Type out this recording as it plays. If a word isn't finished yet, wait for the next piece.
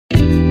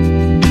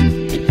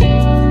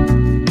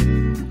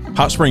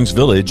Hot Springs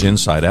Village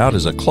Inside Out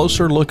is a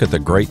closer look at the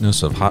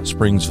greatness of Hot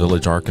Springs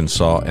Village,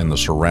 Arkansas, and the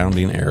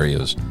surrounding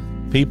areas.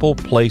 People,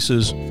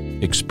 places,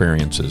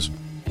 experiences.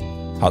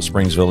 Hot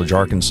Springs Village,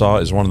 Arkansas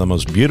is one of the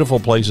most beautiful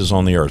places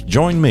on the earth.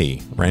 Join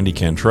me, Randy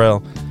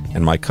Cantrell,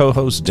 and my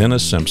co-host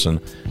Dennis Simpson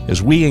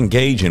as we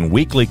engage in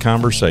weekly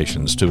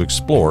conversations to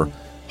explore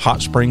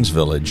Hot Springs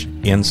Village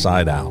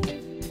Inside Out.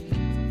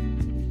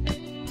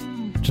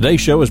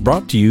 Today's show is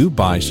brought to you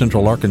by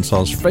Central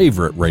Arkansas's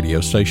favorite radio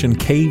station,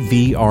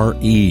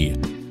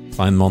 KVRE.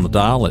 Find them on the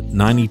dial at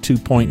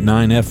 92.9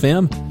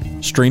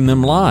 FM. Stream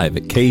them live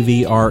at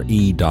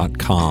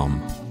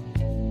kvre.com.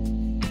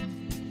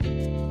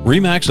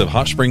 RE/MAX of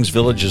Hot Springs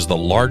Village is the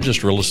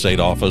largest real estate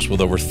office with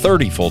over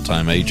 30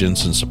 full-time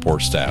agents and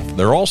support staff.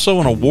 They're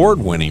also an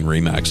award-winning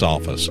RE/MAX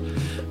office.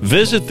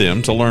 Visit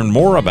them to learn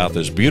more about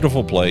this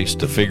beautiful place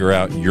to figure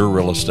out your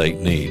real estate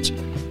needs.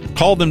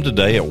 Call them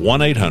today at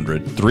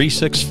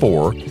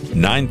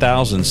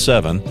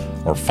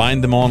 1-800-364-9007 or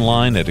find them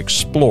online at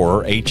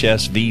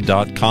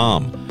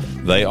explorerhsv.com.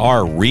 They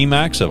are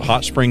RE/MAX of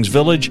Hot Springs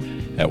Village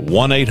at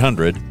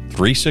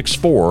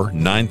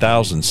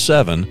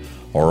 1-800-364-9007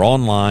 or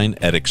online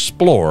at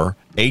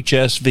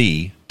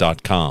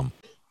explorerhsv.com.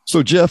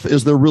 So, Jeff,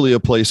 is there really a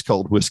place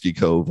called Whiskey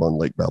Cove on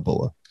Lake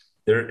Balboa?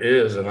 There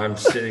is, and I'm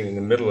sitting in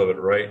the middle of it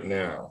right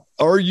now.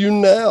 Are you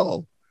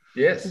now?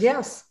 Yes.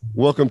 Yes.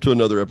 Welcome to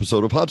another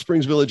episode of Hot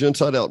Springs Village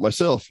Inside Out.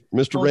 Myself,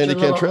 Mr. Randy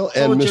Cantrell,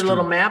 and Mr. Mr. Your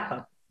little map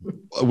up.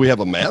 We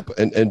have a map,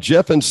 and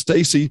Jeff and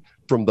Stacey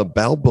from the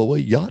Balboa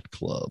Yacht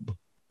Club.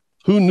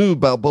 Who knew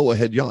Balboa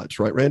had yachts,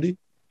 right, Randy?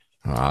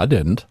 I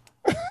didn't,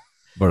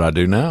 but I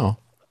do now.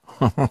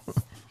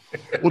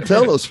 Well,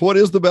 tell us, what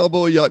is the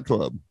Balboa Yacht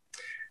Club?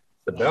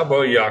 The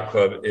Balboa Yacht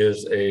Club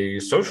is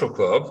a social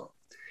club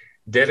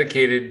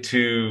dedicated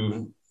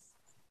to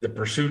the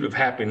pursuit of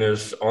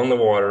happiness on the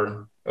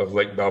water of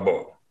Lake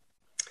Balboa.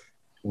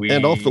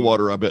 And off the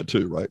water, I bet,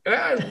 too, right?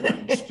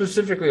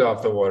 Specifically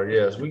off the water,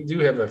 yes. We do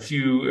have a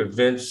few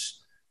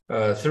events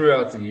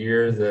throughout the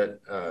year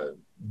that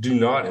do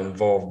not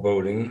involve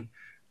boating.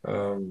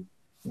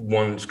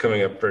 One's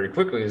coming up very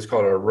quickly. It's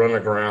called a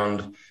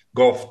run-aground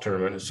golf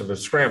tournament. So it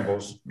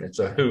scrambles. It's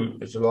a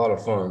hoot. It's a lot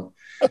of fun.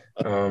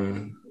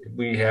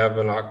 We have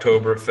an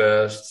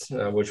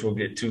Oktoberfest, which we'll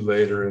get to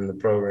later in the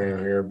program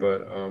here.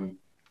 But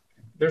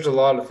there's a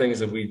lot of things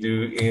that we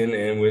do in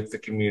and with the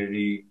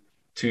community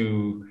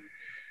to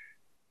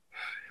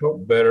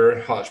help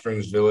better Hot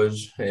Springs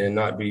Village and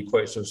not be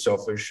quite so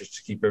selfish, just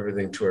to keep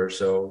everything to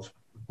ourselves.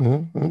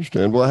 I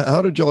understand. Well,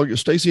 how did y'all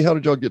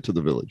get to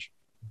the village?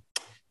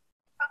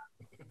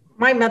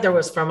 My mother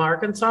was from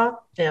Arkansas,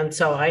 and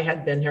so I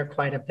had been here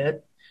quite a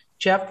bit.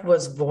 Jeff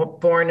was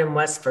born in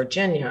West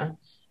Virginia,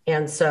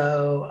 and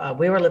so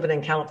we were living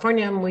in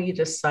California, and we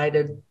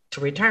decided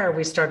to retire.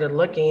 We started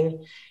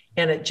looking,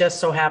 and it just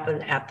so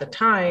happened at the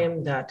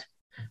time that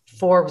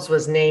Forbes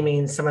was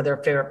naming some of their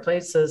favorite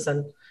places,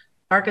 and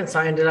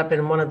Arkansas ended up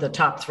in one of the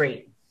top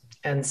 3.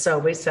 And so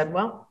we said,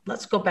 well,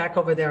 let's go back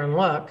over there and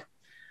look.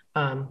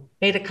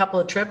 Made a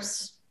couple of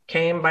trips,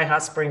 came by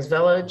Hot Springs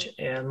Village,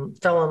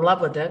 and fell in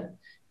love with it.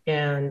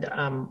 And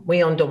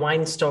we owned a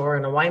wine store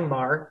and a wine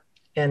bar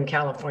in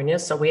California.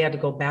 So we had to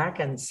go back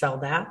and sell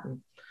that.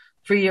 And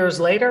 3 years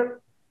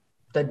later,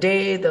 the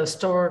day the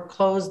store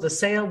closed the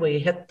sale, we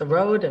hit the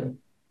road, and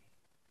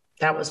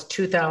that was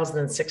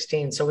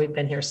 2016. So we've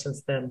been here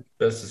since then.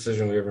 Best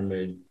decision we ever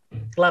made.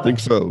 Love it. I think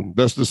so.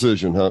 Best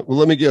decision, huh? Well,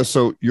 let me guess.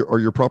 So are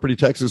your property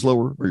taxes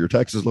lower? Or your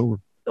taxes lower?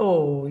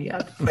 Oh,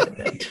 yeah, quite a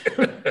bit.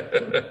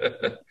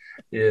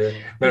 Yeah.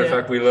 Matter of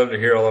fact, we love to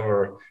hear all of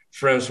our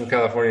friends from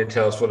California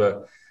tell us what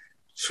a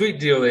sweet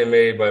deal they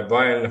made by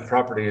buying a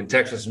property in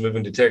Texas and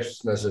moving to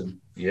Texas. And I said,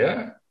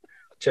 yeah,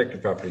 check your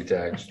property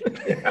tax.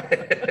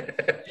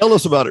 Tell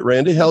us about it,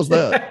 Randy. How's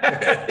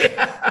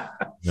that?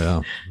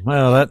 Yeah.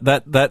 Well,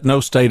 that no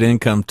state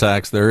income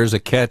tax, there is a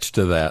catch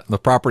to that. The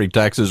property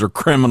taxes are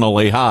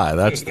criminally high.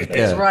 That's the catch.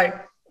 That's right.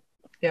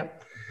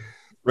 Yep.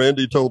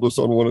 Randy told us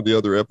on one of the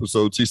other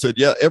episodes, he said,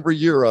 yeah, every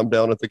year I'm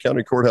down at the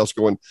county courthouse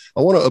going,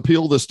 I want to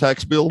appeal this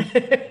tax bill.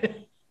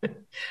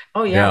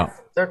 Oh, yeah.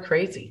 They're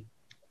crazy.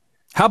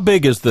 How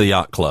big is the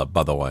yacht club,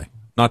 by the way?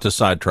 Not to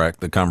sidetrack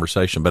the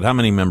conversation, but how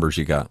many members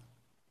you got?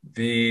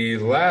 The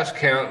last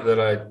count that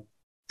I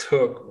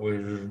took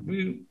was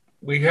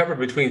we hover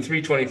between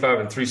 325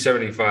 and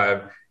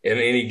 375 in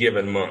any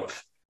given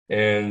month.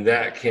 And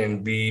that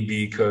can be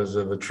because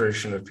of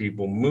attrition of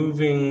people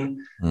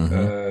moving,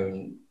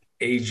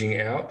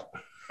 aging out,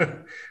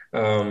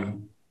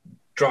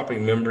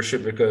 dropping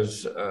membership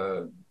because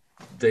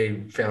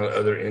they found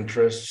other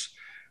interests.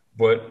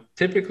 But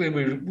typically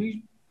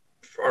we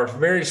are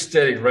very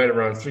steady right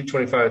around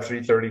 325,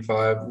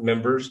 335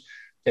 members.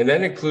 And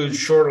that includes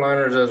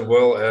shoreliners as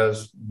well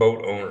as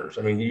boat owners.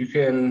 I mean,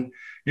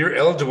 you're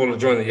eligible to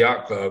join the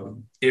yacht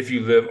club if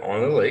you live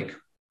on the lake,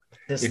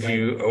 if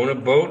you own a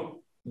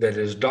boat that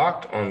is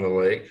docked on the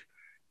lake,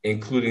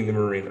 including the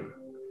marina.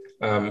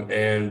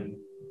 And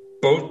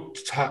boat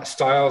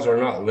styles are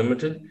not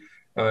limited.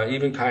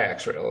 Even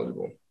kayaks are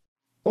eligible.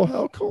 Oh,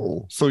 how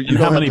cool. So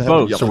how many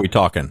boats are we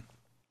talking?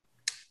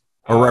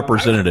 or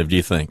representative, do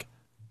you think?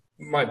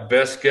 My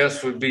best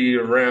guess would be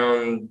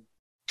around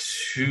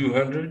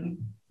 200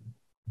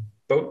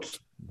 boats.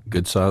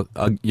 Good size.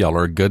 Y'all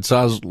are a good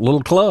sized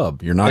little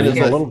club. You're not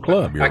even a little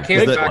club. You're I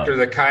can't a factor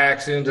the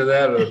kayaks into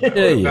that or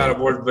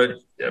paddleboard, but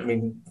I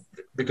mean,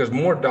 because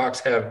more docks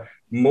have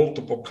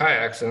multiple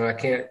kayaks, and I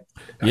can't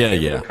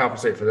really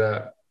compensate for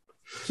that.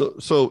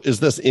 So is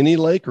this any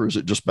lake or is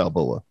it just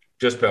Balboa?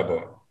 Just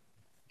Balboa.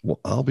 Well,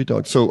 I'll be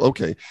dog. So,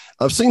 okay.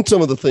 I've seen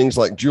some of the things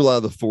like July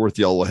the 4th,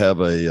 y'all will have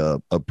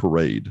a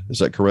parade. Is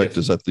that correct? Yes.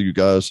 Is that you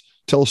guys?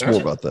 Tell us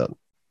more about that.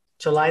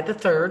 July the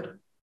 3rd,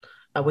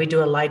 we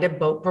do a lighted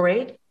boat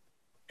parade.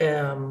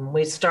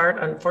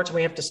 Unfortunately,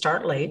 we have to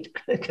start late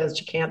because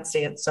you can't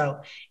see it.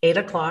 So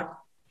 8:00.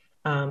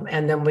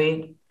 And then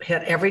we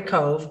hit every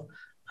cove.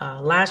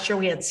 Last year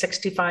we had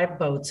 65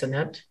 boats in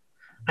it.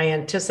 I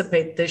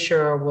anticipate this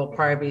year will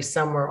probably be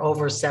somewhere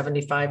over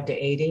 75 to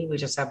 80. We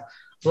just have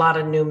a lot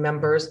of new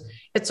members.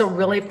 It's a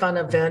really fun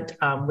event.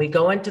 We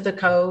go into the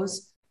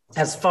coves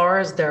as far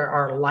as there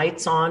are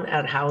lights on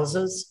at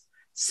houses.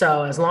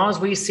 So as long as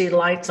we see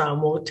lights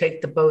on, we'll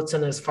take the boats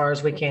in as far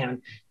as we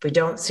can. If we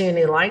don't see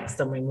any lights,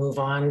 then we move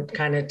on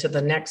kind of to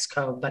the next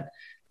cove. But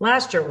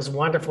last year it was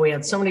wonderful. We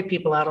had so many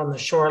people out on the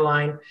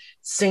shoreline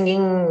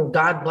singing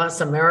God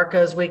Bless America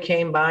as we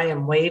came by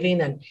and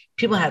waving, and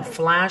people had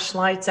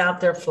flashlights out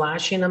there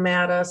flashing them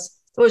at us.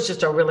 It was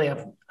just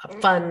a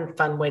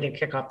fun way to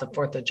kick off the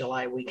 4th of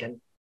July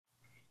weekend.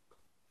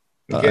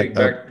 Getting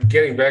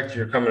back to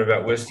your comment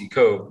about Whiskey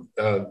Cove,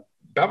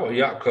 Balboa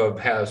Yacht Club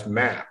has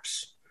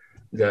maps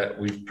that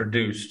we've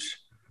produced,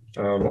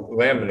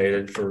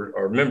 laminated for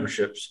our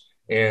memberships,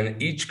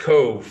 and each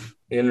cove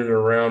in and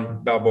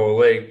around Balboa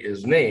Lake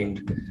is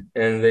named,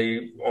 and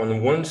they,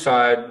 on one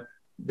side,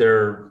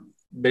 they're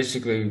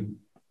basically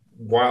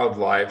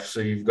wildlife. So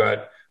you've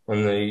got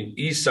on the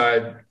east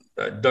side,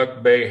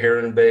 Duck Bay,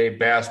 Heron Bay,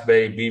 Bass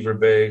Bay, Beaver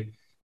Bay,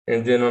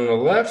 and then on the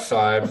left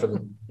side,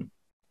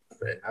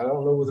 I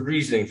don't know the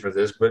reasoning for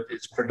this, but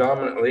it's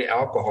predominantly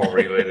alcohol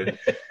related.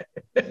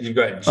 You've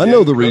got I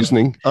know the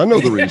reasoning.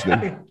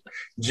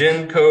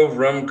 Gin Cove,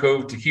 Rum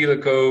Cove, Tequila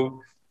Cove,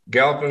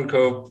 Galpin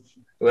Cove,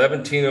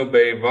 Levantino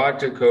Bay,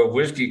 Vodka Cove,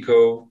 Whiskey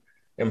Cove,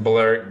 and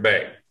Balearic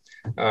Bay.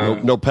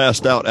 No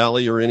passed out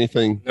alley or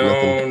anything? No,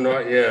 Nothing?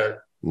 Not yet.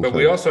 But Okay.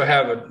 we also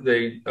have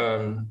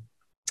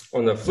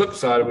on the flip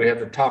side, we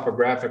have the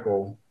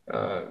topographical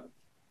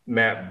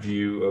map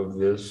view of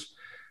this.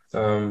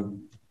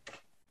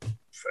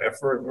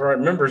 For our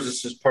members,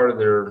 this is part of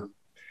their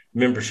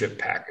membership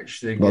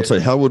package. I'll say,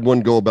 how would one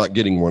go about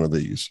getting one of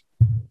these?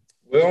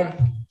 Well,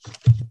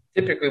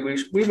 typically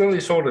we've only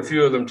sold a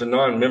few of them to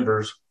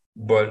non-members,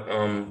 but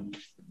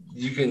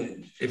you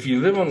can, if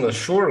you live on the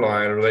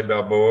shoreline of Lake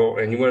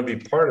Balboa and you want to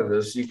be part of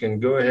this, you can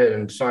go ahead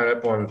and sign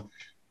up on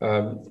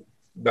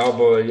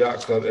Balboa Yacht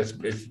Club. It's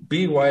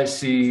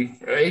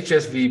BYC,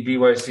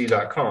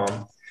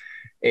 HSVBYC.com,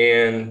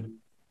 and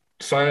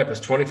sign up is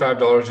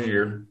 $25 a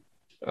year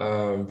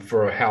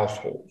for a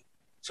household.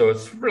 So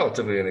it's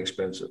relatively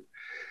inexpensive.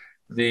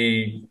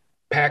 The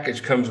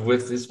package comes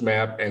with this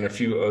map and a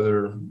few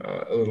other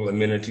little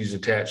amenities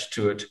attached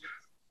to it.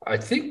 I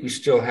think we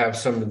still have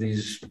some of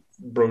these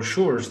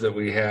brochures that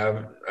we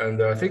have,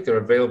 and I think they're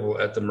available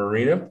at the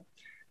marina,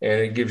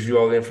 and it gives you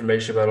all the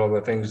information about all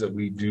the things that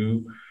we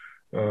do,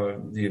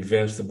 the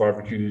events, the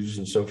barbecues,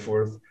 and so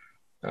forth.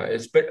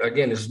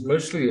 It's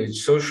mostly a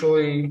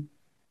socially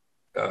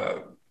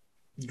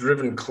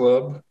driven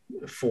club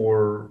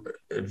for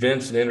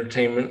events and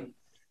entertainment,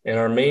 and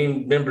our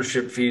main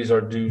membership fees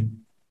are due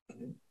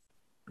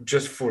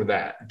just for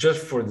that,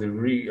 just for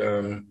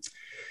the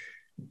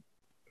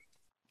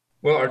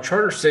our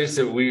charter states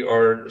that we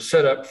are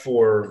set up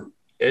for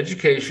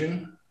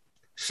education,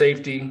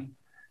 safety,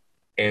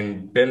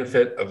 and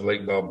benefit of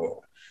Lake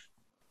Balboa.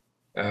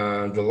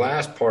 The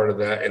last part of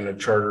that in the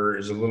charter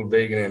is a little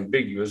vague and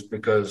ambiguous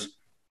because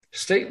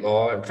state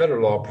law and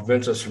federal law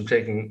prevents us from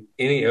taking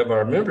any of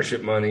our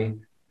membership money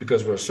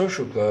because we're a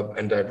social club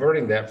and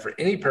diverting that for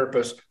any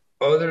purpose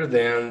other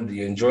than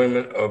the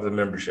enjoyment of the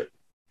membership.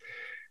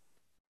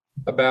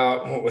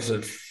 About,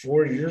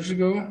 4 years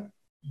ago?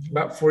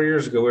 About 4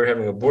 years ago, we were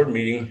having a board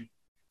meeting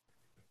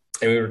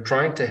and we were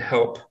trying to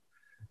help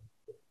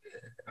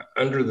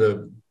under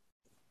the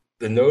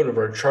note of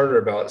our charter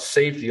about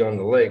safety on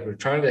the lake. We're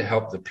trying to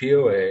help the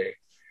POA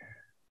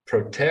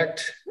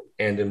protect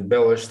and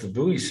embellish the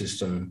buoy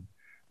system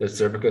that's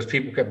there because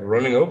people kept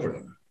running over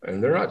them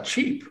and they're not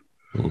cheap.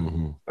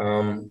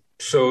 Mm-hmm.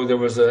 So there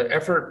was an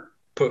effort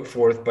put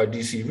forth by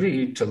DC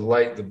Reed to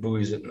light the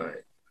buoys at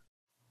night.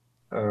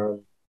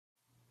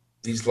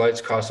 These lights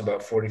cost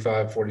about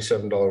 $45,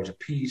 $47 a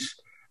piece,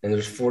 and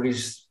there's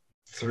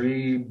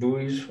 43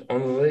 buoys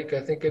on the lake, I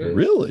think it is.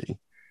 Really?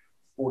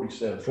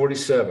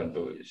 47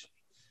 buoys.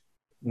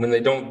 When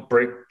they don't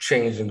break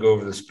chains and go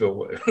over the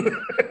spillway.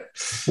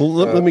 Well,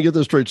 let me get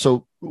this straight.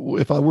 So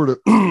if I were to,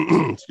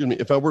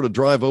 if I were to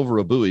drive over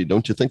a buoy,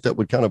 don't you think that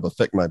would kind of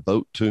affect my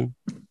boat too?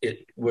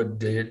 It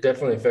would. It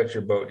definitely affect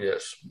your boat,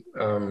 yes.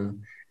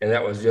 And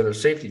that was the other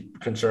safety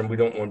concern. We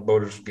don't want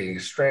boaters getting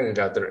stranded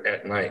out there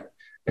at night.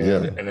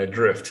 and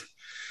adrift.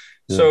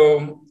 Yeah.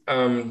 So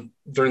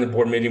during the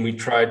board meeting, we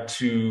tried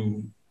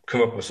to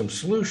come up with some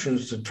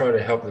solutions to try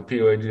to help the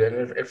POA do that.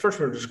 And at first,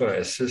 we were just going to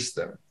assist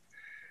them.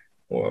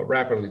 Well, it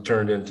rapidly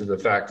turned into the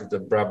fact that the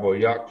Balboa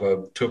Yacht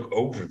Club took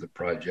over the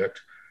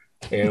project,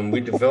 and we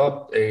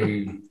developed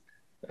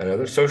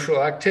another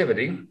social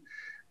activity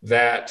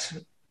that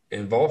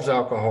involves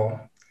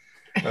alcohol.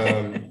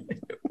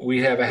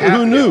 We have a happy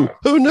Who knew? hour.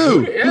 Who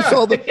knew? Yeah.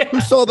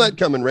 Who saw that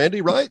coming, Randy?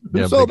 Right?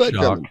 Who saw that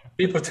coming?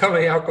 People tell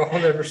me alcohol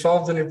never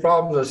solves any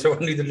problems, so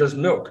neither does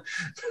milk.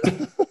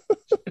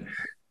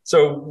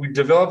 So we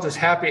developed this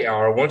happy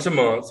hour once a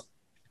month,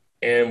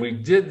 and we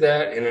did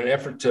that in an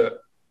effort to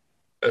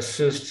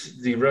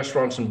assist the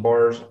restaurants and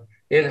bars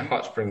in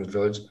Hot Springs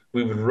Village.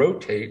 We would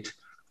rotate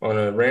on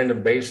a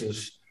random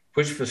basis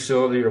which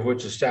facility or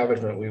which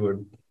establishment we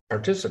would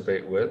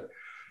participate with.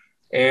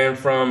 And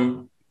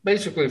from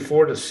basically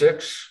 4 to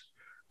 6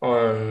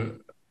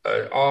 on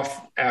an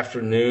off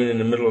afternoon in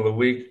the middle of the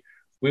week,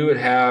 we would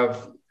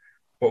have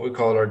what we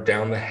call our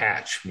down the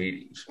hatch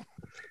meetings.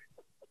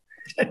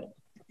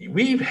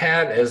 We've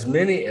had as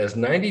many as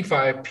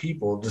 95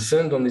 people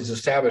descend on these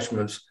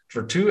establishments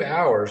for 2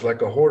 hours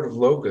like a horde of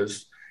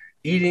locusts,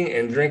 eating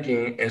and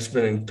drinking and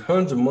spending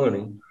tons of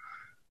money.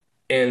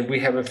 And we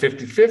have a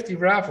 50-50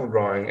 raffle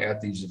drawing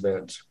at these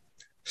events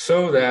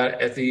so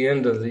that at the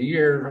end of the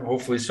year,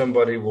 hopefully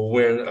somebody will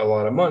win a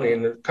lot of money.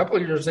 And a couple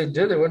of years they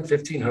did, they won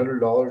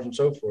 $1,500 and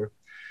so forth.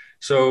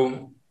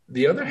 So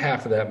the other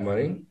half of that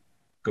money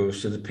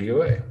goes to the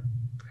POA.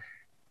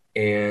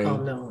 And Oh,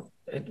 no.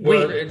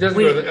 it doesn't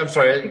go to, I'm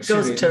sorry, it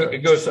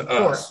goes to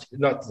us,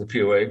 not to the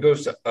POA. It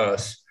goes to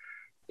us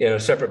in a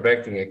separate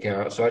banking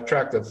account. So I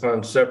track the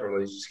funds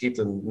separately to keep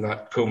them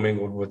not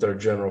commingled with our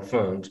general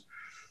funds.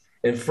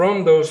 And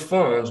from those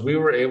funds, we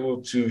were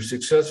able to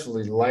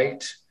successfully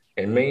light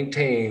and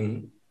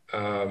maintain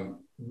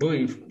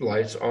buoy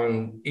lights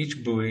on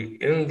each buoy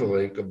in the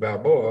lake of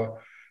Balboa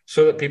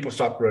so that people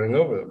stopped running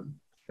over them.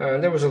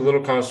 There was a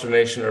little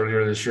consternation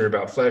earlier this year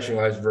about flashing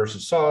lights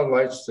versus solid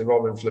lights. They've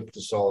all been flipped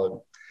to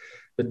solid.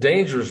 The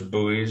dangerous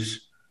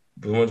buoys,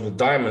 the ones with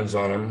diamonds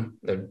on them,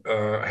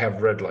 that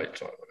have red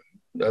lights on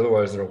them.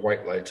 Otherwise, they're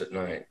white lights at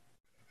night.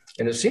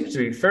 And it seems to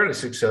be fairly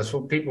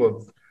successful. People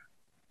have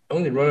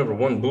only run over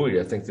one buoy,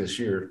 I think, this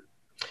year.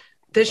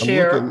 I'm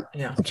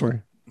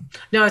sorry.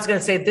 No, I was going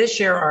to say this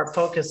year our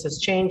focus is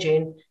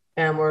changing,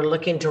 and we're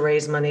looking to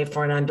raise money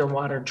for an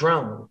underwater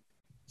drone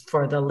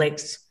for the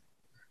lakes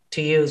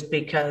to use,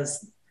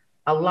 because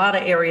a lot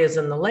of areas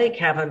in the lake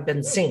haven't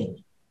been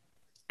seen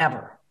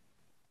ever.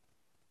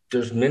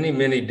 There's many,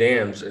 many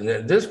dams, and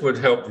this would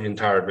help the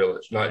entire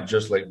village, not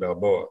just Lake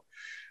Balboa.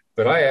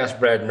 But I asked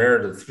Brad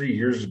Meredith 3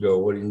 years ago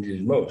what he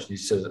needed most. He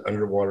says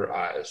underwater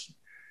eyes.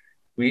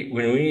 When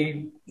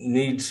we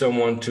need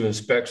someone to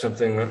inspect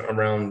something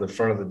around the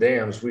front of the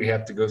dams, we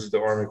have to go to the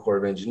Army Corps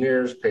of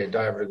Engineers, pay a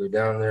diver to go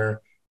down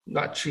there,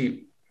 not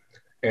cheap,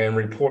 and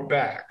report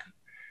back.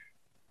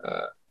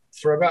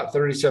 For about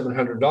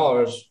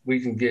 $3,700,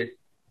 we can get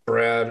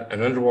Brad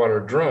an underwater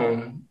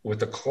drone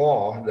with a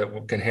claw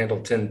that can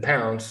handle 10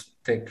 pounds,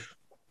 think,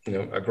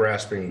 a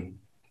grasping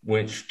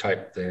winch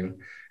type thing,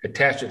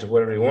 attach it to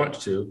whatever he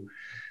wants to,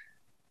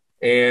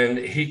 and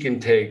he can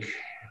take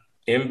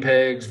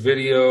MPEGs,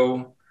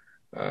 video,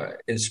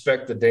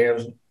 inspect the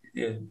dams.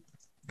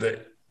 The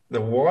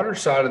water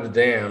side of the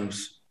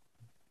dams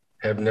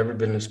have never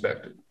been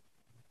inspected.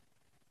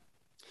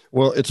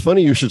 Well, it's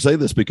funny you should say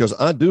this, because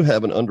I do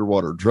have an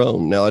underwater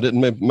drone. Now, I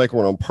didn't make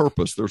one on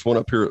purpose. There's one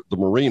up here at the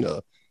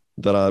marina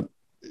that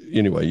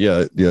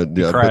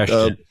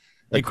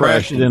He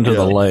crashed it into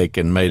the lake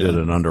and made it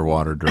an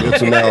underwater drone.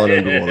 It's now an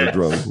underwater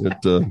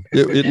drone.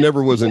 It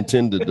never was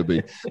intended to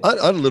be.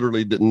 I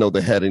literally didn't know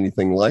they had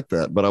anything like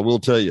that. But I will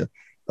tell you,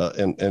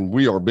 and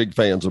we are big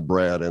fans of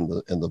Brad and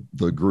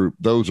the group.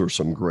 Those are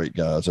some great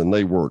guys, and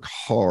they work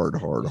hard.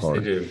 They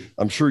do.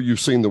 I'm sure you've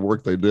seen the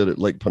work they did at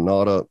Lake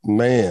Panada.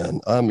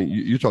 Man, I mean,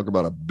 you talk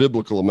about a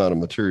biblical amount of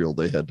material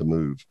they had to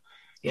move.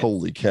 Yes.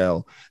 Holy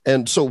cow.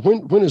 And so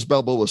when is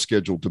Balboa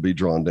scheduled to be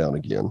drawn down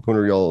again? When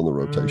are y'all on the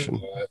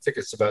rotation? I think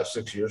it's about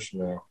 6 years from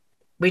now.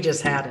 We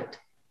just had it.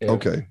 Yeah.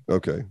 Okay.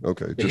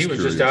 He was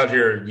just out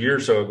here a year or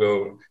so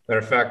ago. Matter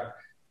of fact,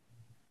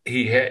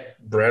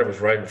 Brad was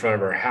right in front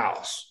of our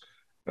house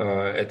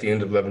at the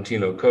end of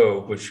Levantino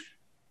Cove, which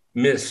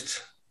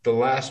missed the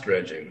last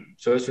dredging.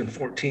 So it's been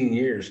 14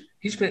 years.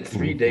 He spent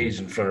 3 days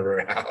in front of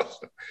our house.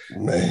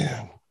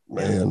 Man.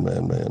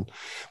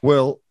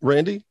 Well,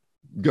 Randy,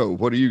 go.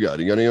 What do you got?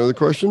 You got any other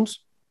questions?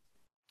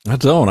 I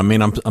don't. I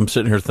mean, I'm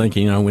sitting here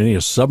thinking, we need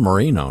a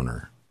submarine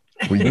owner.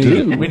 We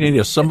do. We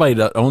need somebody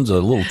that owns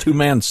a little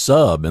 2-man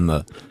sub in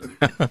the.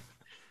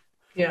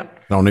 Yeah. I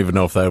don't even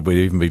know if that would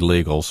even be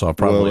legal. So I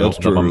probably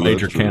opened up a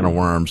major can of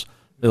worms.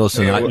 Hey,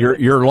 listen,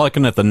 you're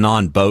looking at the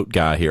non-boat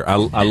guy here.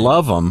 I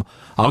love them.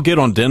 I'll get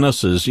on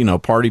Dennis's,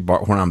 party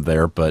bar when I'm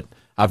there, but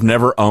I've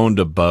never owned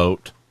a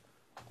boat.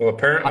 Well,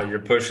 apparently you're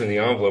pushing the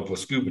envelope with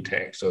scuba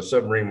tanks, so a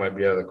submarine might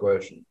be out of the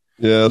question.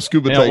 Yeah,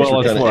 scuba tanks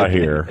are kind of. That's what I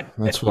hear.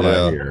 That's what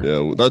I hear. Yeah,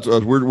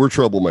 we're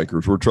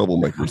troublemakers. We're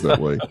troublemakers that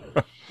way.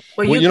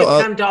 Well, you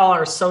could come to all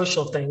our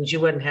social things. You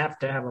wouldn't have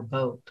to have a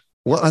boat.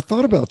 Well, I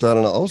thought about that,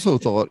 and I also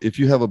thought if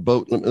you have a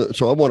boat.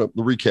 So I want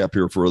to recap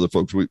here for other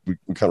folks. We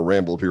kind of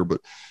rambled here,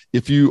 but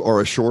if you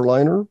are a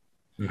shoreliner,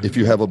 if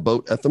you have a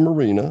boat at the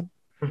marina,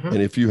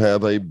 and if you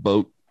have a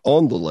boat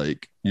on the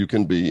lake, you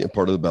can be a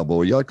part of the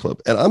Balboa Yacht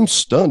Club. And I'm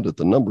stunned at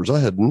the numbers. I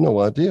had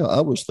no idea.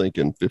 I was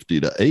thinking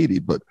 50 to 80,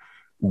 but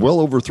well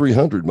over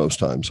 300 most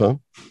times, huh?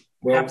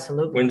 Well,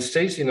 absolutely. When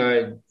Stacey and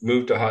I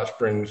moved to Hot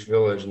Springs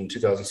Village in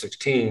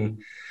 2016,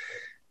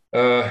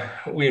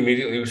 we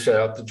immediately set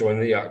out to join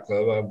the yacht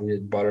club. We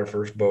had bought our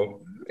first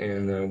boat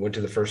and went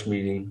to the first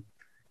meeting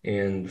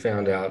and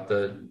found out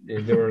that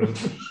they were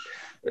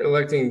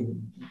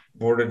electing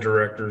board of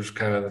directors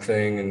kind of a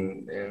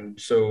thing. And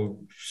so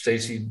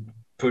Stacey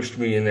pushed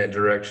me in that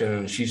direction,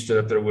 and she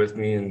stood up there with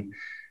me. And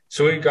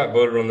so we got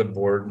voted on the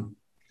board,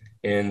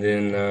 and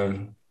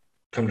then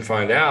come to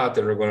find out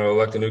that we're going to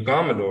elect a new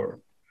Commodore.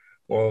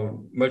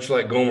 Well, much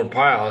like Gomer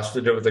Pyle, I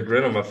stood there with a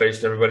grin on my face,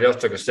 and everybody else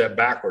took a step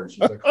backwards.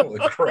 I was like, holy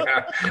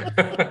crap.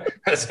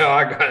 That's how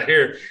I got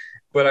here.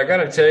 But I got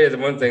to tell you, the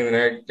one thing, and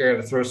I got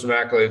to throw some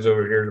accolades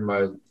over here to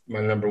my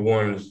number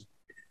one, is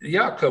the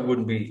yacht club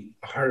wouldn't be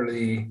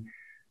hardly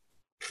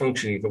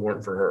functioning if it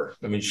weren't for her.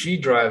 I mean, she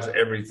drives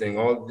everything.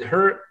 All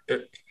her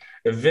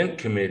event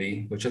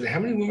committee, which how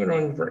many women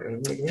are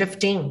on?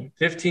 15.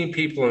 15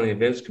 people on the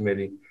events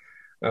committee.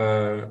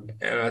 And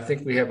I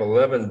think we have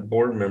 11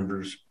 board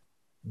members.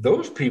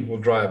 Those people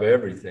drive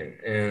everything.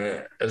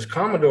 And as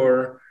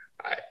Commodore,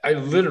 I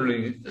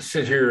literally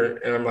sit here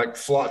and I'm like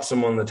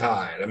flotsam on the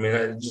tide. I mean,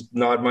 I just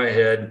nod my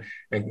head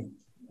and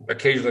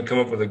occasionally come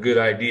up with a good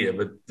idea,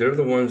 but they're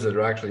the ones that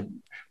are actually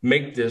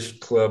make this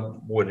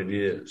club what it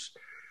is.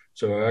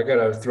 So I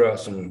got to throw out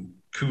some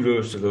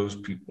kudos to those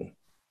people.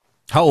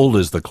 How old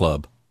is the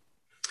club?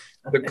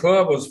 The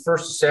club was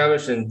first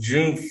established in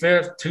June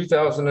 5th,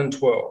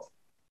 2012.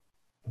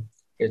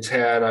 It's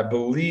had, I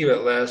believe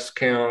at last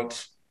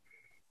count,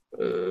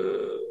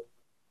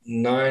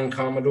 9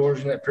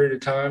 Commodores in that period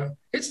of time.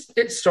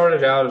 It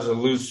started out as a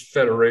loose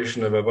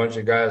federation of a bunch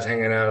of guys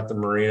hanging out at the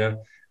marina,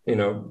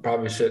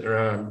 probably sitting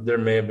around. There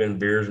may have been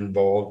beers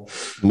involved.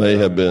 May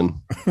have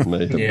been.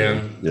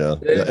 Yeah.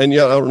 And I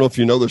don't know if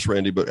you know this,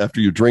 Randy, but after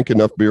you drink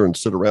enough beer and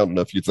sit around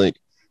enough, you think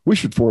we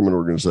should form an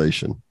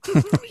organization. We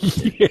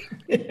should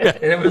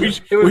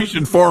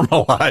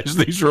formalize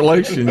these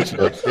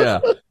relationships.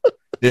 Yeah.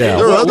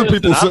 There are other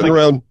people sitting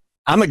around.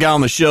 I'm the guy on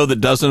the show that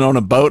doesn't own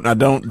a boat and I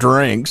don't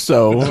drink.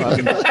 So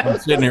I'm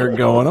sitting here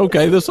going,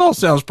 okay, this all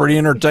sounds pretty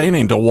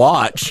entertaining to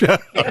watch.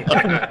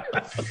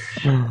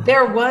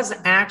 There was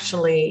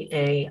actually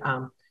a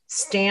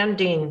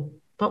standing,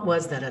 what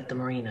was that at the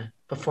marina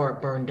before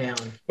it burned down?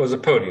 It was a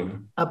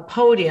podium. A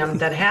podium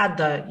that had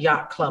the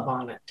yacht club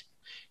on it.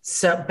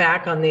 So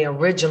back on the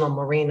original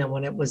marina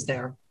when it was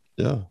there.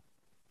 Yeah.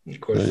 Of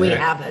course, we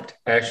have it.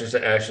 Ashes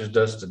to ashes,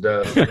 dust to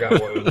dust. I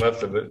got what was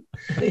left of it.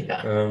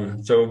 Yeah.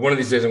 So one of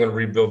these days I'm going to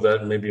rebuild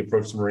that and maybe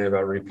approach the marina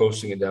about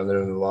reposting it down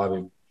there in the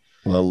lobby.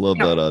 Well, I love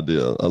that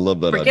idea.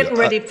 We're getting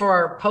ready for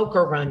our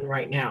poker run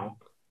right now.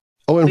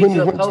 Oh, and we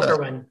do a poker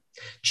run.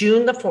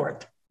 June the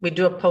 4th, we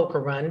do a poker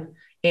run.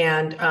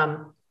 And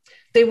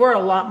they were a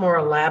lot more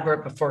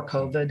elaborate before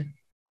COVID.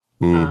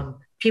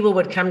 People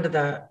would come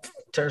to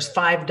there's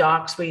 5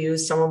 docks we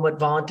use. Someone would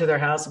volunteer their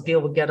house and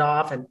people would get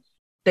off and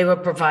they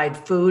would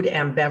provide food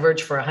and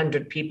beverage for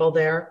 100 people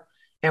there.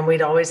 And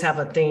we'd always have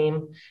a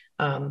theme.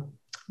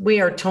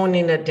 We are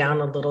toning it down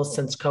a little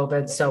since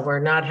COVID. So we're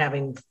not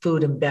having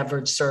food and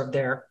beverage served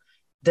there.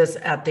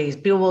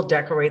 People will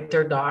decorate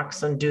their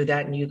docks and do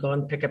that. And you go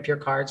and pick up your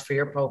cards for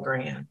your poker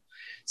hand.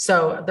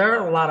 So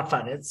they're a lot of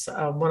fun. It's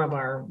one of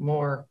our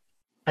more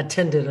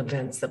attended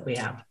events that we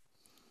have.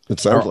 It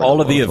sounds like all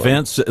of the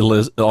events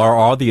are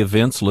all the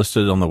events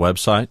listed on the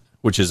website,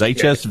 which is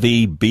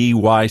hsvbyc.com,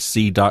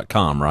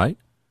 right?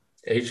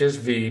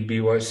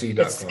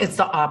 hsvbyc.com. It's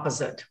the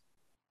opposite.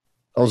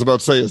 I was about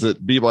to say, is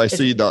it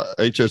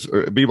byc.hs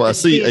or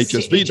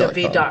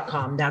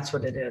bychsv.com? That's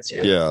what it is.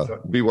 Yeah,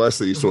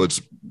 BYC. So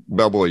it's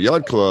Balboa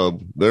Yacht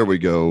Club. There we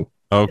go.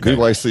 Okay.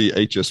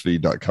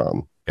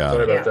 bychsv.com.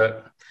 Sorry about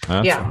that.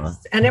 That's right.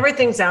 And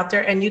everything's out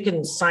there, and you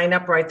can sign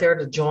up right there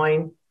to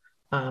join.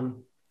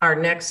 Our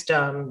next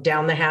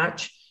Down the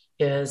Hatch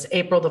is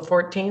April the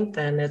 14th,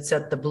 and it's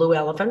at the Blue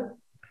Elephant.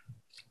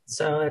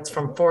 So it's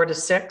from 4 to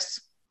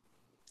 6.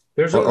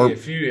 There's only a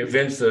few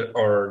events that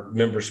are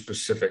member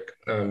specific.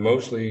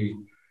 Mostly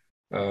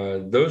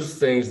those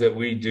things that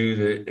we do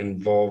that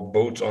involve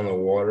boats on the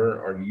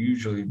water are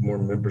usually more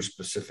member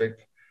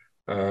specific.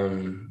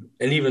 And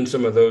even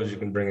some of those you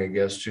can bring a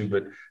guest to,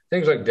 but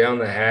things like Down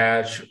the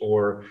Hatch,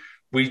 or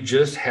we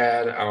just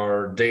had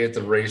our Day at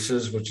the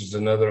Races, which is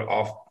another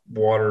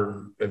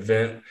off-water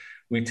event.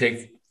 We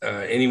take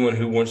anyone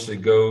who wants to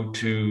go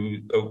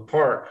to Oak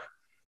Park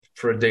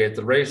for a Day at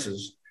the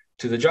Races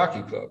to the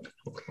Jockey Club.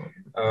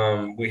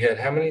 We had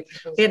how many?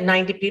 We had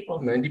 90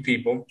 people. 90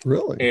 people.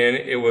 Really? And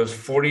it was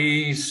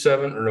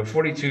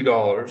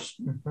 $42.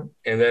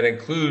 And that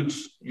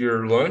includes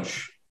your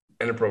lunch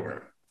and a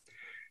program.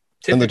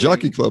 And the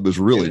Jockey Club is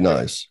really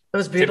nice. It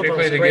was beautiful.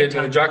 Typically, It was to a great get into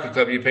the time. Jockey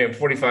Club, you pay them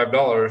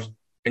 $45,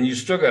 and you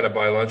still got to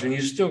buy lunch, and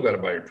you still got to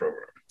buy your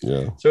program.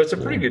 Yeah. So it's a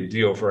pretty good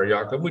deal for our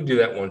yacht club. We do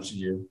that once a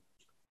year.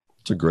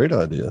 It's a great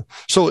idea.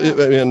 So,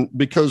 and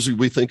because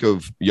we think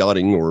of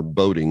yachting or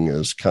boating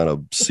as kind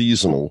of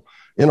seasonal,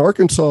 in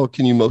Arkansas,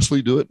 can you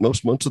mostly do it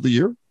most months of the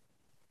year?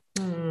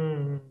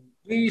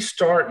 We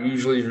start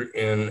usually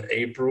in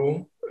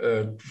April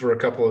for a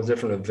couple of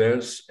different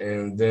events.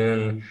 And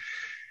then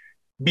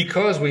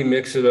because we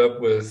mix it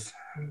up with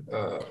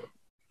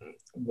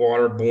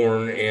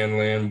waterborne and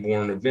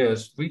landborne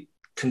events, we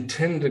can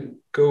tend to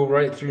go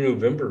right through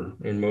November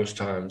in most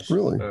times.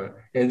 Really?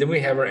 And then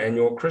we have our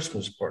annual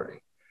Christmas party.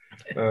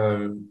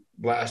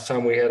 Last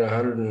time we had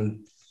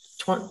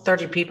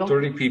 30 people.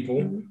 30 people.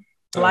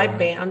 Mm-hmm. Live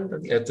band.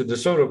 At the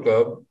DeSoto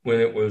Club when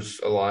it was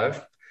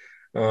alive.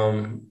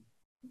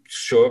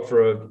 Show up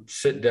for a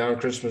sit-down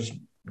Christmas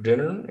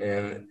dinner,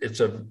 and it's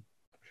a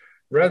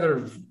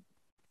rather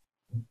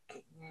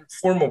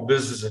formal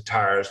business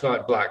attire. It's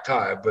not black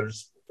tie, but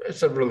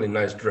it's a really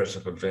nice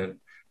dress-up event.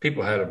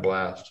 People had a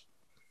blast.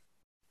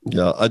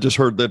 Yeah, I just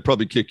heard they'd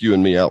probably kick you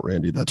and me out,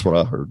 Randy. That's what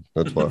I heard.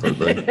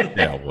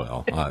 Yeah,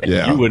 well,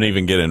 you wouldn't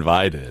even get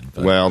invited.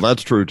 But well,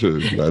 that's true too.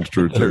 That's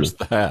true too. There's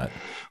that.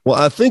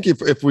 Well, I think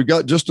if we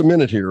got just a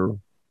minute here,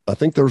 I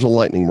think there's a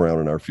lightning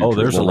round in our future. Oh,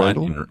 there's a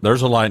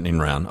lightning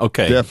round.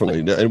 Okay,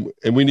 definitely,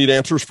 and we need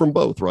answers from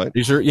both, right?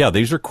 These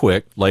are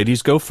quick.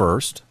 Ladies, go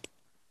first.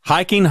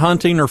 Hiking,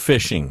 hunting, or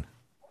fishing?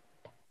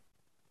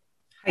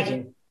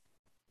 Hiking.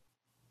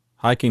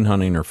 Hiking,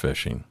 hunting, or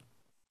fishing?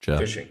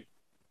 Jeff? Fishing.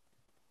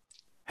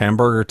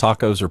 Hamburger,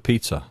 tacos, or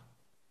pizza?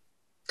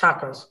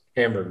 Tacos.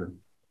 Hamburger.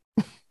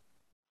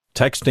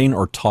 Texting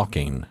or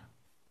talking?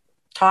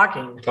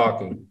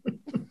 Talking.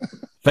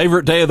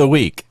 Favorite day of the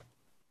week?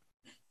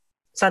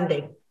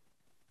 Sunday.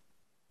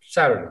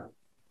 Saturday.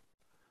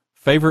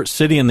 Favorite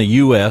city in the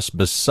U.S.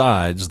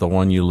 besides the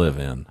one you live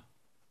in?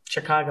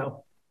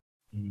 Chicago.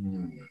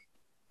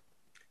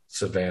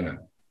 Savannah.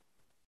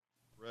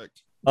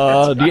 Correct.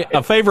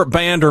 A favorite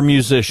band or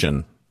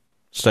musician?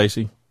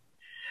 Stacey?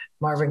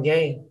 Marvin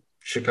Gaye.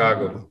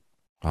 Chicago.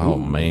 Oh,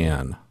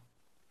 man.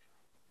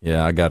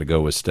 Yeah, I got to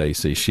go with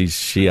Stacey.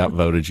 She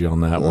outvoted you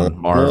on that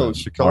one. No,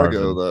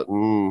 Chicago.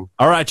 Marvin.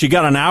 All right, you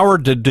got an hour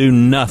to do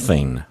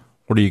nothing.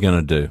 What are you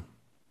going to do?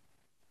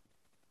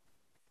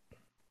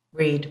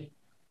 Reload.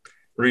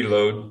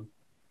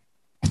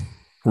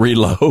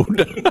 You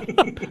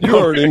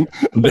heard him.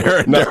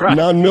 Dare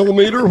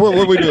 9mm? What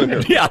are we doing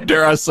here? Yeah,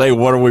 dare I say,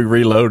 what are we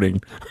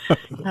reloading?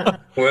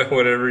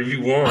 Whatever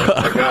you want.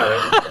 I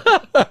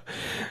got it.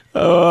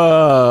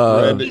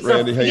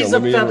 Randy, hang he's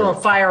on. a federal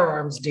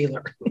firearms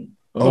dealer.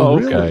 Oh,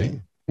 okay.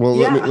 Really? Well,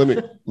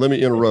 let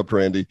me interrupt,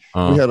 Randy.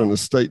 We had an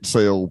estate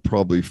sale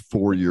probably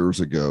 4 years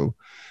ago,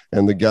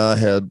 and the guy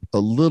had a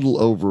little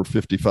over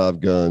 55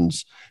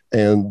 guns.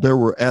 And there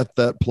were at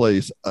that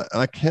place,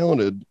 I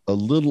counted a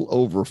little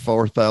over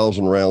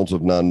 4,000 rounds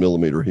of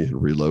 9mm he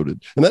had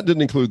reloaded. And that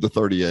didn't include the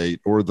 38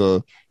 or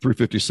the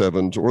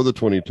 357s or the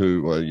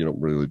 22. Well, you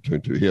don't really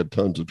 22. He had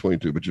tons of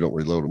 22, but you don't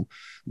reload them.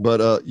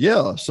 But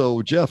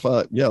so Jeff,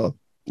 Yeah,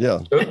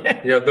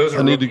 those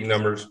are rookie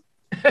numbers.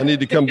 I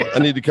need to come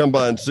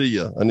by and see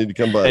you.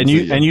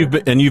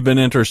 You've been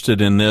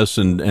interested in this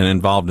and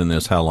involved in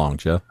this how long,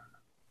 Jeff?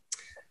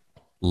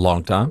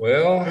 Long time?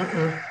 Well,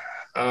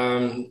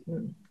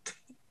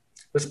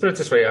 let's put it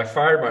this way. I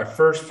fired my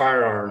first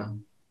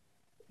firearm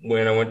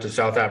when I went to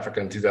South Africa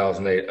in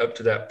 2008. Up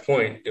to that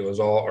point, it was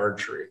all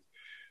archery.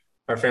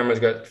 Our family's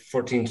got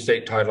 14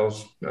 state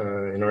titles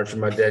in archery.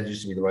 My dad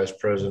used to be the vice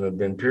president of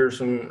Ben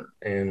Pearson,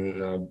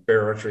 and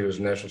Bear Archery was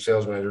national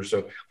sales manager.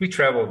 So we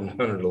traveled and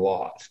hunted a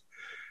lot.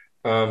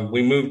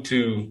 We moved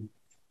to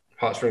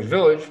Hot Springs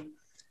Village,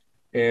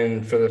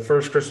 and for the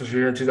first Christmas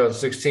year in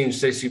 2016,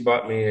 Stacey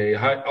bought me a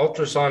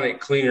ultrasonic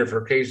cleaner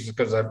for cases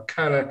because I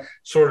kind of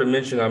sort of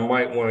mentioned I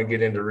might want to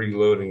get into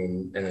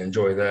reloading and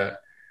enjoy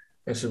that.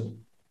 I said,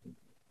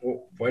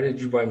 well, why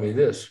did you buy me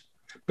this?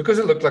 Because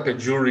it looked like a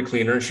jewelry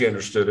cleaner, and she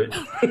understood it.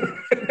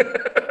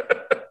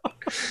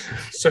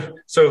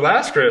 So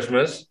last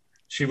Christmas,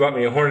 she bought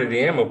me a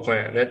Hornady ammo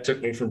plant. That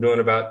took me from doing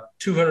about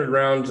 200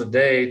 rounds a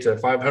day to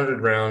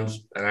 500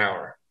 rounds an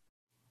hour.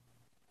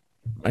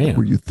 Man. What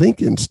were you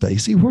thinking,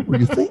 Stacey? What were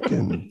you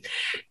thinking?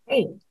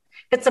 Hey,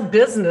 it's a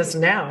business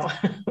now.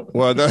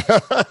 Well,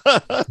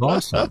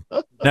 awesome.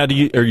 Now,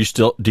 are you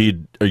still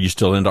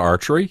into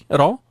archery at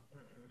all?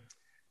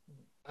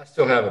 I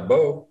still have a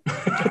bow.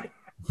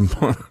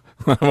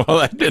 Well,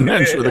 that didn't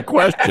answer the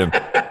question.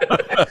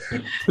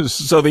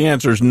 So the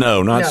answer is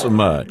no, not so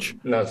much.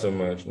 Not so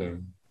much, no.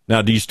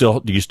 Now, are you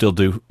still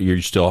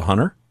a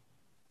hunter?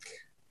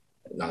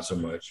 Not so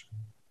much.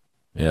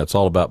 Yeah, it's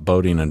all about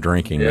boating and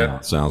drinking. Yeah, now,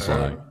 it sounds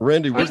like.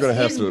 Randy, we're going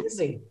to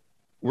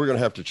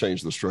have to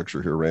change the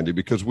structure here, Randy,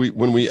 because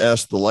when we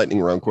ask the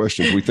lightning round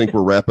questions, we think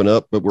we're wrapping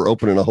up, but we're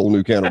opening a whole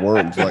new can of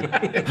worms.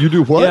 Like, you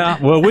do what?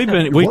 Yeah, well,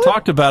 we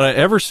talked about it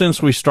ever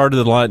since we started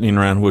the lightning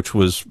round, which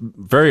was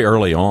very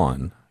early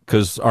on.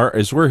 Because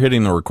as we're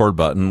hitting the record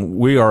button,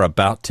 we are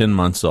about 10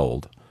 months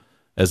old.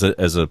 as a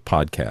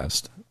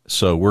podcast.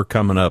 So we're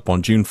coming up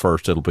on June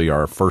 1st. It'll be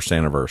our first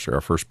anniversary,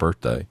 our first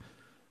birthday.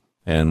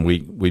 And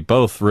we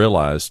both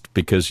realized,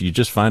 because you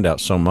just find out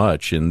so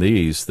much in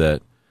these,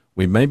 that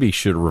we maybe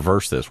should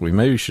reverse this. We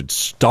maybe should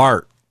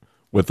start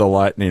with the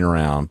lightning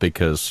round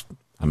because,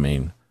 I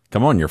mean,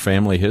 come on, your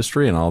family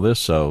history and all this.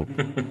 So,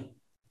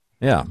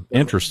 yeah,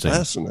 interesting.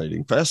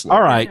 Fascinating.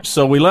 All right,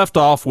 so we left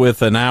off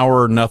with an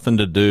hour, nothing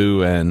to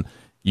do, and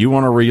you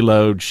want to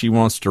reload. She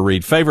wants to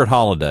read. Favorite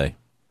holiday?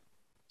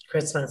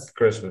 Christmas.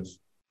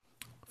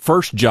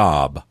 First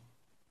job?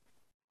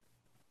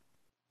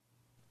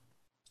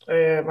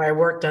 I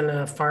worked in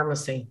a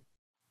pharmacy.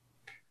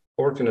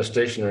 Worked in a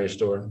stationery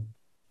store.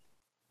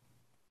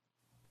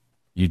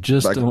 You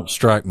just don't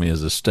strike me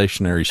as a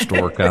stationery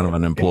store kind of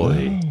an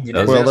employee.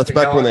 Well, that's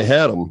back when they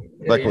had them.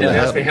 Back when they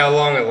asked me how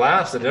long it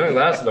lasted. It only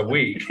lasted a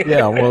week.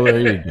 Yeah, well, there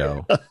you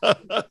go.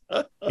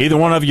 Either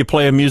one of you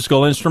play a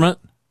musical instrument?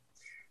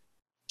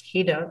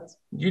 He does.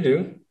 You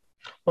do.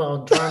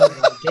 Well, drums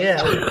I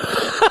did.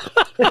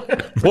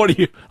 What do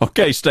you?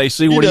 Okay,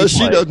 Stacey. What do you play?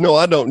 She does. No,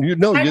 I don't. You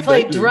know, I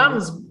played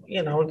drums.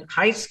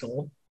 High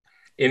school.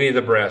 Any of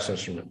the brass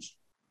instruments?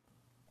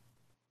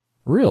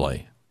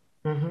 Really?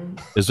 Mm-hmm.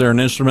 Is there an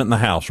instrument in the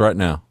house right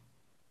now?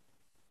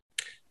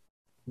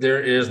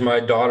 There is my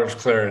daughter's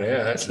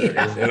clarinet.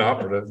 That is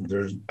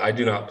inoperative. I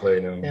do not play.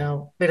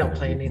 No, we don't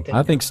play anything.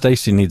 I think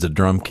Stacey needs a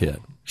drum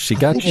kit. She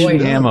got you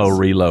an ammo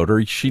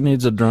reloader. She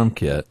needs a drum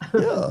kit.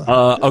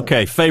 Yeah.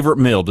 Okay, favorite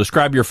meal.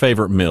 Describe your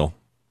favorite meal.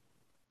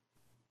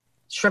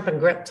 Shrimp and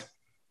grits.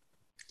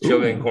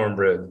 Chili and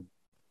cornbread.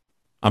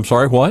 I'm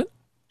sorry, what?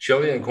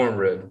 Chili and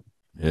cornbread.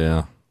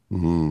 Yeah.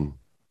 Mm-hmm.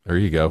 There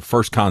you go.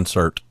 First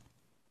concert.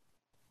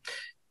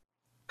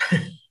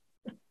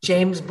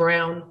 James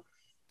Brown.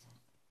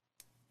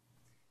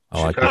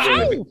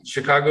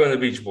 Chicago and the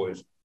Beach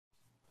Boys.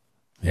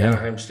 Yeah.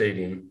 Anaheim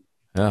Stadium.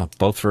 Yeah,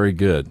 both very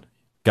good.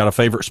 Got a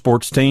favorite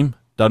sports team?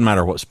 Doesn't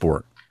matter what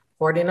sport.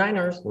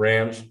 49ers.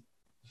 Rams.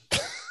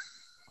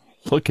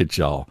 Look at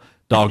y'all.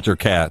 Dogs or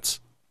cats?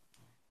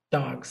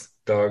 Dogs.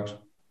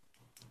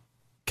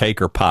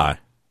 Cake or pie?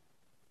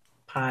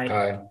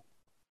 Pie.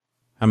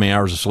 How many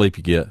hours of sleep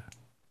you get?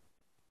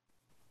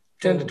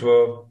 10 to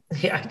 12.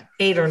 Yeah,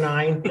 8 or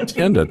 9.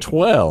 10 to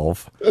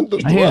 12? 10 to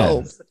 12.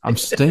 Man, I'm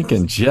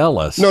stinking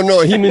jealous.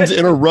 No, he means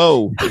in a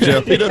row,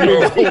 Jeff. He doesn't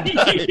mean a whole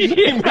day.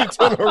 He means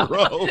in a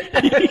row.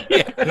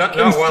 Not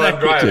while I'm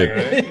driving,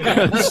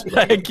 right?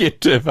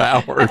 Consecutive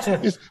hours.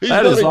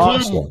 That is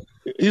awesome.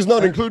 He's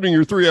not including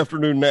your 3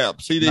 afternoon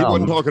naps. He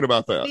wasn't talking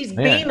about that. He's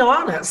being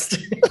honest.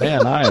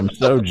 Man, I am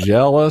so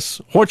jealous.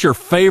 What's your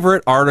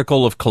favorite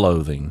article of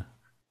clothing?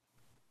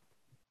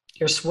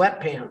 Your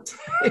sweatpants.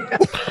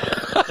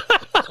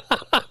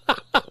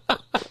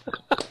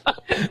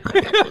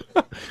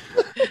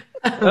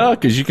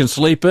 Because you can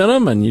sleep in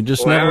them and you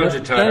just never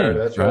attire.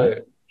 That's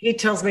right. He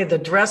tells me the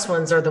dress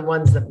ones are the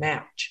ones that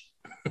match.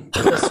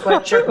 The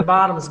sweatshirt and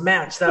bottoms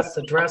match. That's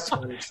the dress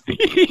ones.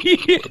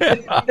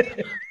 Yeah,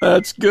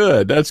 that's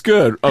good.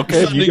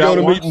 Okay, you got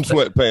a meeting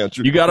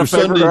sweatpants. You got a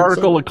favorite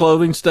article of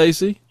clothing,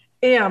 Stacey?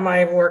 Yeah,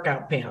 my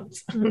workout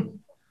pants.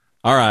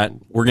 All right,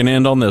 we're going to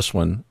end on this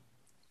one,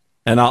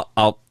 and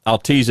I'll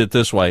tease it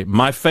this way.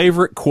 My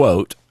favorite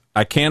quote.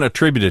 I can't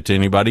attribute it to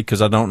anybody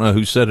because I don't know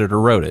who said it or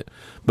wrote it.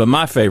 But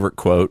my favorite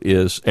quote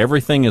is,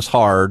 everything is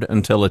hard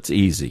until it's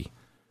easy.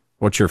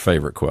 What's your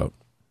favorite quote?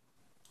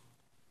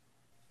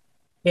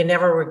 You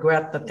never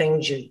regret the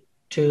things you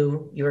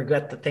do. You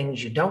regret the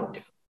things you don't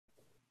do.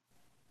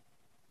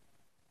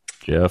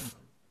 Jeff,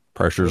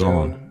 pressure's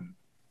on.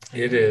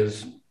 It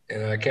is.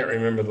 And I can't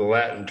remember the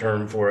Latin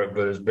term for it,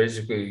 but it's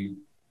basically,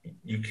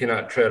 you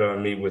cannot tread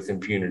on me with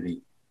impunity.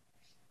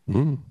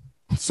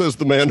 Says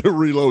the man who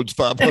reloads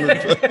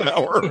 500 an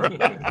hour.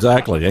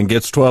 Exactly, and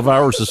gets 12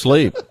 hours of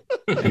sleep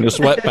in the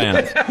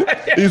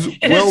sweatpants. He's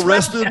well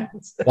rested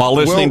while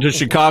listening to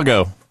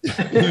Chicago.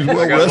 He's well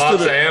I got rested.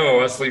 Lots of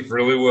ammo. I sleep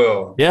really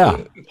well.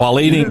 Yeah,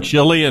 while eating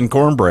chili and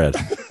cornbread.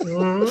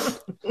 And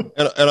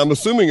I'm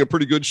assuming a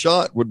pretty good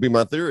shot would be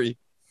my theory.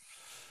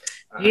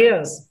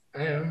 Yes.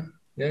 I am.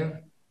 Yeah.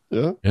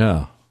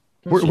 Yeah.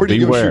 Where do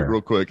you go shoot real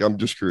quick? I'm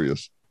just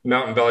curious.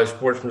 Mountain Valley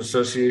Sportsman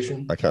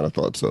Association. I kind of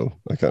thought so.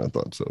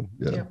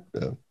 Yeah.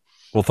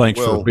 Well, thanks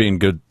for being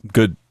good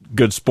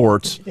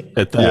sports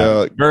at that.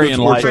 Yeah, very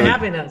enlightening. For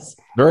having us.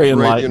 Very Great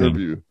enlightening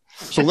interview.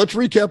 So let's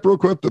recap real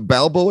quick. The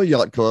Balboa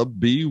Yacht Club,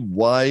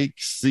 bychsv.com.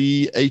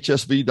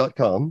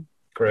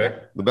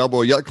 Correct. The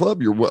Balboa Yacht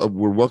Club,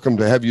 we're welcome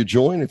to have you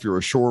join if you're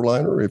a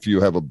shoreliner, if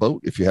you have a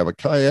boat, if you have a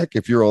kayak,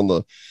 if you're on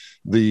the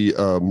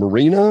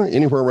marina,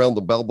 anywhere around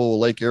the Balboa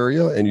Lake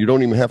area, and you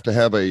don't even have to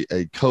have a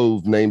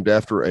cove named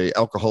after a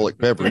alcoholic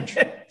beverage.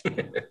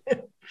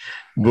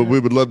 But we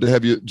would love to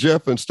have you.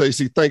 Jeff and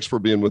Stacey, thanks for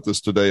being with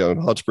us today on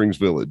Hot Springs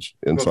Village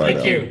Inside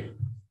Out. Thank you.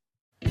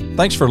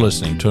 Thanks for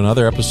listening to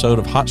another episode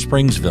of Hot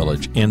Springs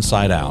Village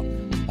Inside Out,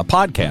 a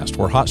podcast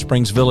where Hot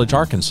Springs Village,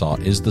 Arkansas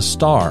is the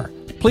star.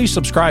 Please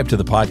subscribe to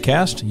the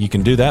podcast. You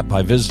can do that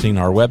by visiting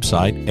our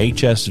website,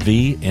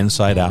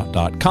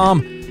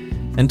 hsvinsideout.com,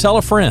 and tell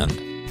a friend.